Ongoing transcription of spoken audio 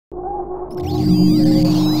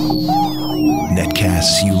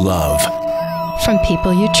Netcasts you love. From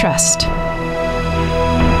people you trust.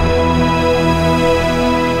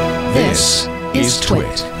 This is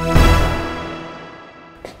Twit.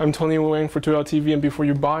 I'm Tony Wang for Twit.tv, and before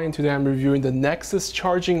you buy, and today I'm reviewing the Nexus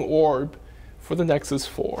charging orb for the Nexus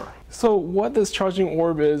 4. So what this charging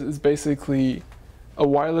orb is basically a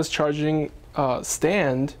wireless charging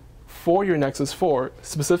stand for your Nexus 4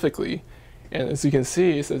 specifically. And as you can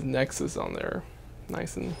see, it says Nexus on there.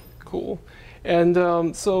 Nice and cool. And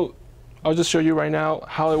so I'll just show you right now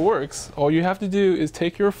how it works. All you have to do is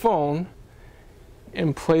take your phone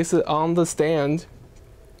and place it on the stand.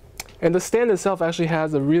 And the stand itself actually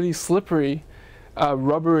has a really slippery,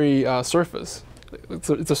 rubbery surface. It's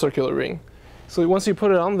a circular ring. So once you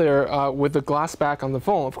put it on there with the glass back on the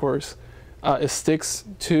phone, of course, it sticks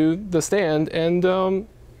to the stand, and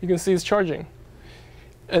you can see it's charging.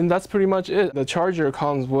 And that's pretty much it. The charger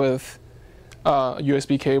comes with a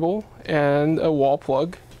USB cable and a wall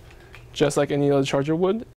plug, just like any other charger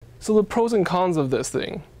would. So the pros and cons of this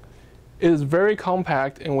thing: it is very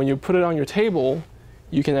compact, and when you put it on your table,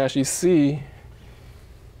 you can actually see,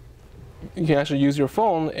 you can actually use your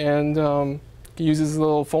phone and use this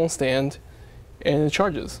little phone stand, and it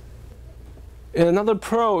charges. And another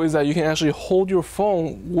pro is that you can actually hold your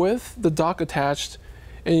phone with the dock attached,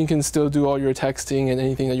 and you can still do all your texting and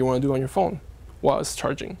anything that you want to do on your phone while it's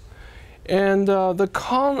charging. And the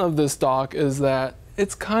con of this dock is that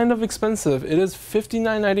it's kind of expensive. It is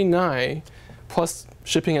 $59.99 plus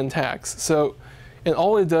shipping and tax. So, and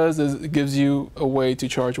all it does is it gives you a way to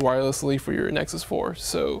charge wirelessly for your Nexus 4.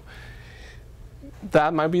 So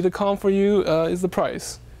that might be the con for you, is the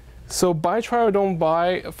price. So buy, try, or don't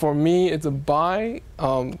buy. For me, it's a buy.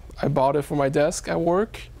 I bought it for my desk at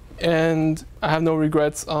work, and I have no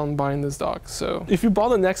regrets on buying this dock. So if you bought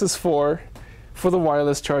the Nexus 4 for the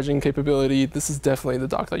wireless charging capability, this is definitely the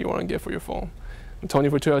dock that you want to get for your phone. I'm Tony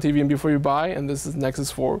for Twit.tv, and before you buy, and this is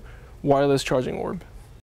Nexus 4 wireless charging orb.